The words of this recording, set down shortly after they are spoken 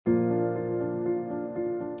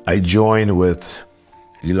I joined with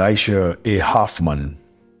Elisha A. Hoffman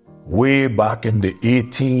way back in the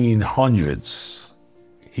 1800s.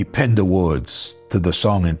 He penned the words to the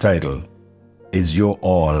song entitled, "Is Your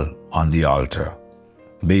All on the Altar?"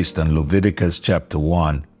 based on Leviticus chapter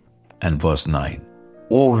 1 and verse 9.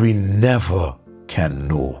 Oh, we never can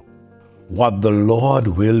know what the Lord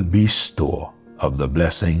will bestow of the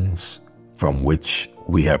blessings from which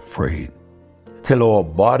we have prayed, till our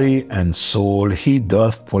body and soul He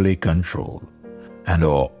doth fully control, and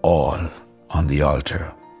our all on the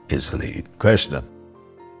altar is laid. Question: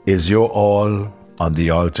 is your all on the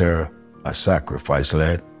altar a sacrifice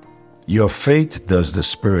led? Your faith does the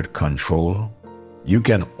Spirit control? You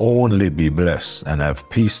can only be blessed and have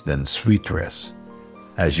peace and sweet rest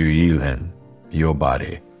as you yield Him your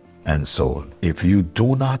body and soul. If you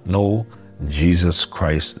do not know Jesus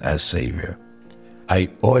Christ as Savior, I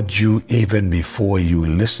urge you, even before you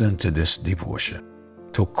listen to this devotion,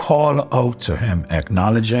 to call out to Him,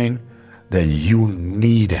 acknowledging that you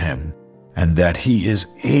need Him and that He is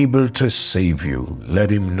able to save you. Let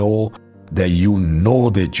Him know that you know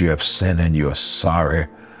that you have sinned and you're sorry,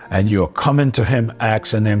 and you're coming to Him,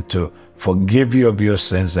 asking Him to forgive you of your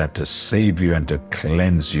sins and to save you and to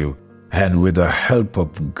cleanse you, and with the help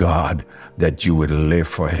of God, that you would live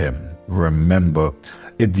for Him. Remember,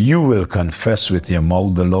 if you will confess with your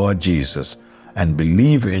mouth the Lord Jesus and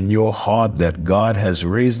believe in your heart that God has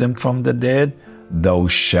raised Him from the dead, thou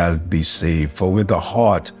shalt be saved. For with the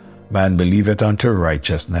heart man believeth unto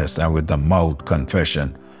righteousness, and with the mouth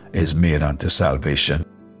confession is made unto salvation.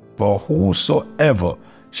 For whosoever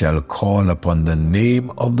shall call upon the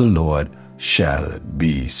name of the Lord shall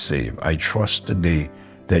be saved. I trust today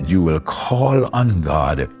that you will call on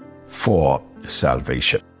God for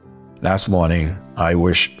salvation. Last morning, I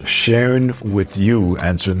was sharing with you,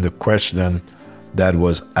 answering the question that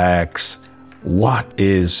was asked, what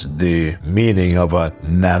is the meaning of a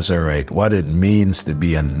Nazarite? What it means to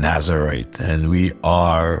be a Nazarite? And we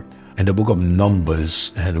are in the book of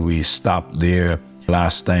Numbers, and we stopped there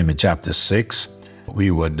last time in chapter 6. We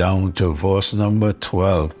were down to verse number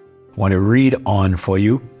 12. I want to read on for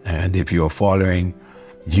you, and if you're following,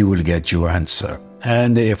 you will get your answer.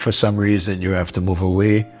 And if for some reason you have to move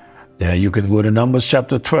away, you can go to Numbers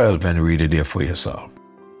chapter 12 and read it there for yourself.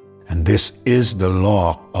 And this is the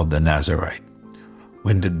law of the Nazarite.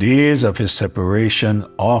 When the days of his separation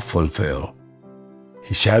are fulfilled,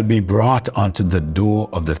 he shall be brought unto the door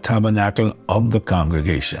of the tabernacle of the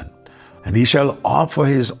congregation, and he shall offer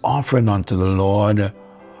his offering unto the Lord,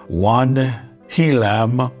 one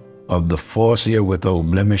he-lamb of the first year without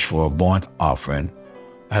blemish for a burnt offering,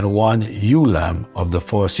 and one ewe-lamb of the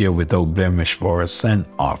first year without blemish for a sin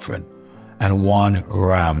offering, and one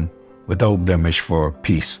ram without blemish for a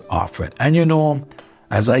peace offering. And you know,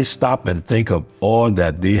 as I stop and think of all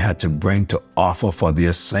that they had to bring to offer for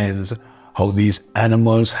their sins, how these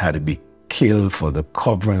animals had to be killed for the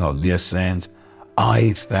covering of their sins,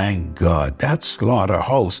 I thank God. That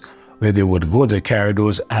slaughterhouse where they would go to carry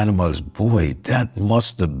those animals, boy, that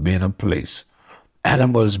must have been a place.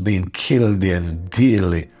 Animals being killed there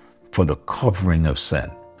daily for the covering of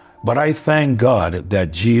sin. But I thank God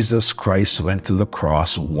that Jesus Christ went to the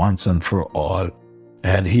cross once and for all.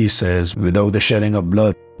 And He says, without the shedding of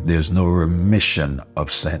blood, there's no remission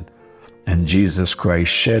of sin. And Jesus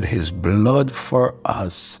Christ shed His blood for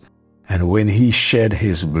us. And when He shed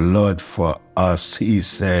His blood for us, He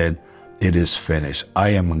said, it is finished. I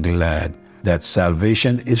am glad that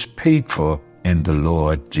salvation is paid for in the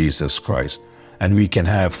Lord Jesus Christ. And we can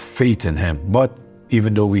have faith in Him. But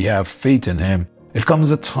even though we have faith in Him, it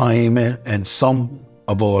comes a time in some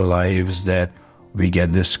of our lives that we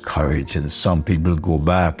get discouraged, and some people go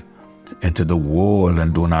back into the world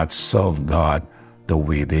and do not serve God the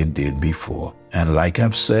way they did before. And like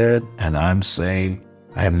I've said, and I'm saying,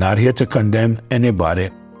 I am not here to condemn anybody.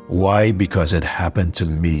 Why? Because it happened to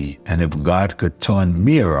me. And if God could turn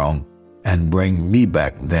me around and bring me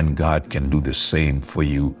back, then God can do the same for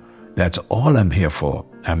you. That's all I'm here for.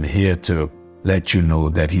 I'm here to let you know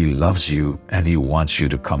that He loves you and He wants you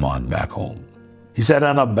to come on back home. He said,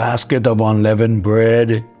 on a basket of unleavened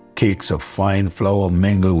bread, cakes of fine flour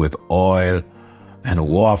mingled with oil, and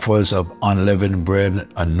wafers of unleavened bread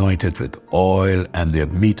anointed with oil, and their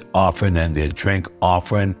meat offering and their drink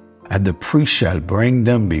offering. And the priest shall bring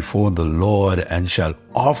them before the Lord, and shall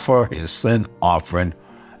offer his sin offering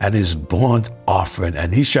and his burnt offering.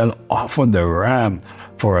 And he shall offer the ram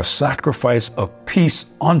for a sacrifice of peace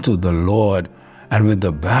unto the Lord. And with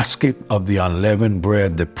the basket of the unleavened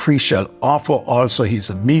bread, the priest shall offer also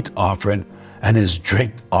his meat offering and his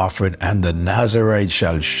drink offering. And the Nazarite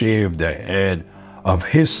shall shave the head of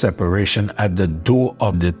his separation at the door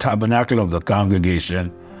of the tabernacle of the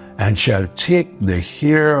congregation, and shall take the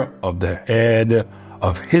hair of the head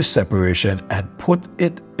of his separation and put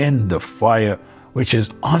it in the fire which is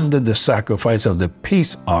under the sacrifice of the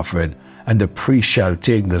peace offering, and the priest shall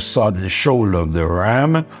take the sodden shoulder of the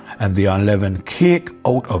ram and the unleavened cake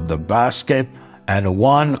out of the basket, and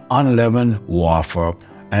one unleavened wafer,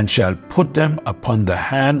 and shall put them upon the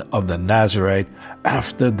hand of the Nazarite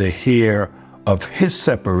after the hair of his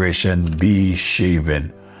separation be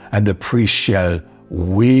shaven. And the priest shall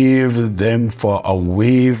wave them for a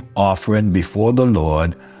wave offering before the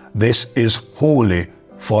Lord. This is holy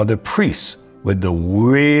for the priest, with the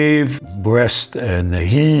wave breast and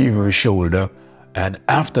heave shoulder, and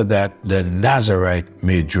after that the Nazarite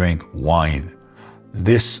may drink wine.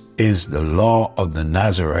 This is the law of the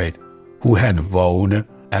Nazarite who had vowed,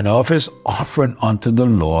 and of his offering unto the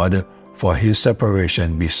Lord for his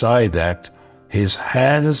separation. Beside that, his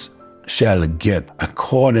hands shall get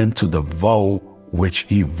according to the vow which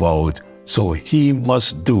he vowed, so he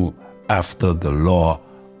must do after the law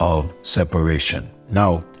of separation.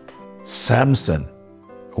 Now, Samson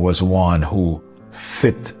was one who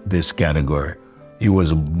fit this category. He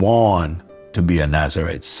was born to be a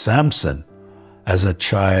Nazarite. Samson, as a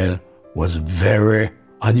child, was very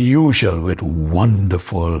unusual with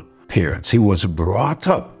wonderful parents. He was brought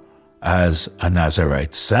up as a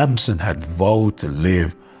Nazarite. Samson had vowed to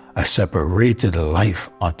live a separated life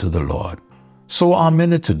unto the Lord. So are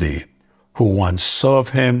many today who once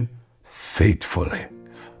served him faithfully,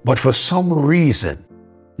 but for some reason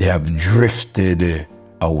they have drifted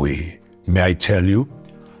away. May I tell you,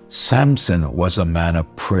 Samson was a man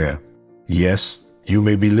of prayer. Yes, you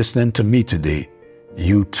may be listening to me today.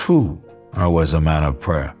 You too was a man of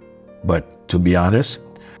prayer. But to be honest,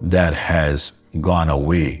 that has gone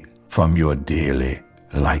away from your daily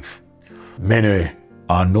life. Many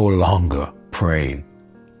are no longer praying.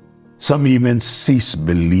 Some even cease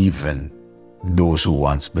believing those who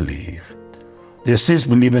once believed. They cease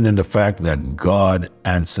believing in the fact that God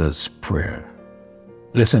answers prayer.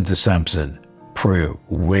 Listen to Samson pray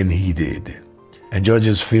when he did. In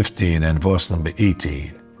Judges 15 and verse number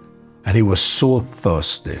 18, and he was so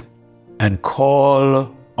thirsty, and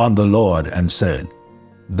called on the Lord and said,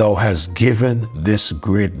 Thou hast given this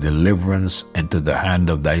great deliverance into the hand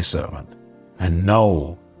of thy servant, and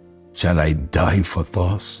now shall I die for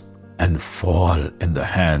thirst and fall in the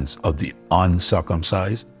hands of the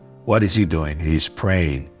uncircumcised? What is he doing? He's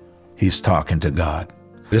praying. He's talking to God.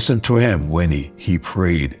 Listen to him when he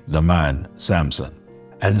prayed, the man Samson.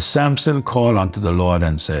 And Samson called unto the Lord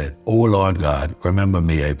and said, O Lord God, remember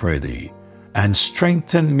me, I pray thee, and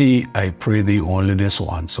strengthen me, I pray thee, only this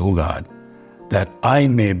once, O God, that I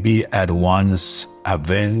may be at once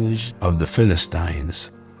avenged of the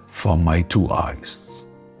Philistines from my two eyes.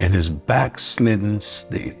 In his backslidden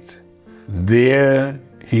state, there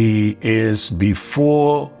he is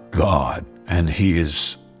before God, and he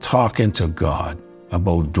is talking to God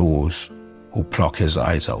about those who pluck his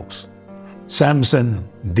eyes out. Samson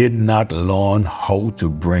did not learn how to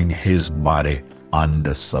bring his body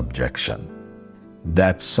under subjection.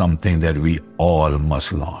 That's something that we all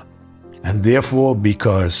must learn. And therefore,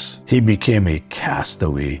 because he became a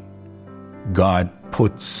castaway, God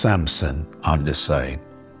put Samson on the side.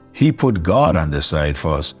 He put God on the side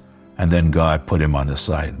first, and then God put him on the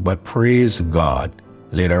side. But praise God,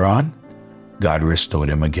 later on, God restored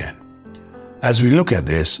him again. As we look at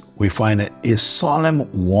this, we find a solemn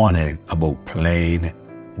warning about playing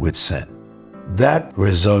with sin. That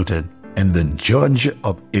resulted in the judge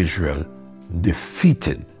of Israel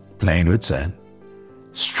defeated, playing with sin,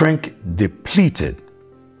 strength depleted,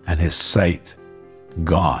 and his sight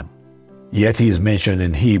gone. Yet he is mentioned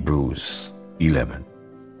in Hebrews 11.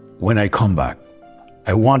 When I come back,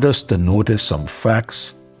 I want us to notice some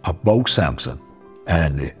facts about Samson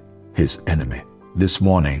and his enemy. This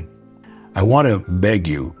morning, I want to beg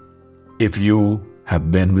you, if you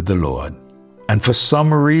have been with the Lord, and for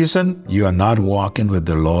some reason you are not walking with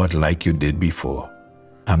the Lord like you did before,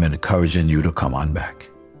 I'm encouraging you to come on back.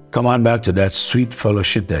 Come on back to that sweet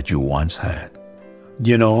fellowship that you once had.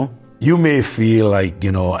 You know, you may feel like,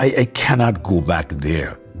 I cannot go back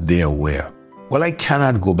there. There where? Well, I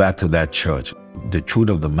cannot go back to that church. The truth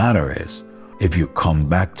of the matter is, if you come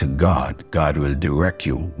back to God, God will direct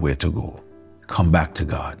you where to go. Come back to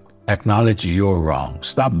God. Acknowledge you're wrong.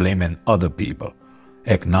 Stop blaming other people.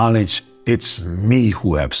 Acknowledge it's me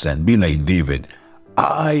who have sinned. Be like David.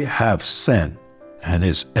 I have sinned and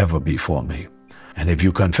is ever before me. And if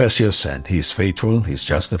you confess your sin, he's faithful, he's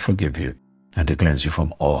just to forgive you and to cleanse you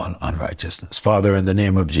from all unrighteousness. Father, in the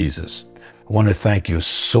name of Jesus, I want to thank you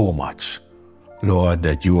so much Lord,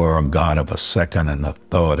 that you are a God of a second and a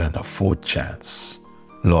third and a fourth chance.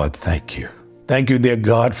 Lord, thank you. Thank you, dear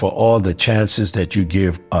God, for all the chances that you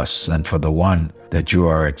give us and for the one that you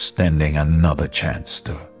are extending another chance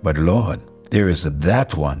to. But Lord, there is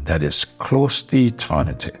that one that is close to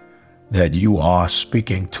eternity that you are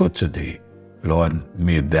speaking to today. Lord,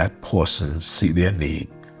 may that person see their need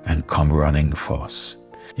and come running for us.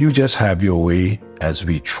 You just have your way as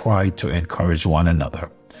we try to encourage one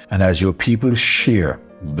another. And as your people share,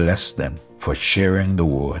 bless them for sharing the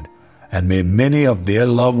word. And may many of their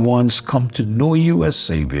loved ones come to know you as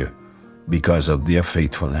Savior because of their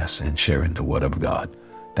faithfulness in sharing the word of God.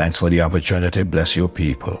 Thanks for the opportunity. Bless your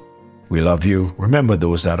people. We love you. Remember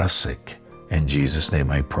those that are sick. In Jesus'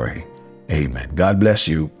 name I pray. Amen. God bless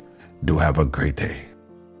you. Do have a great day.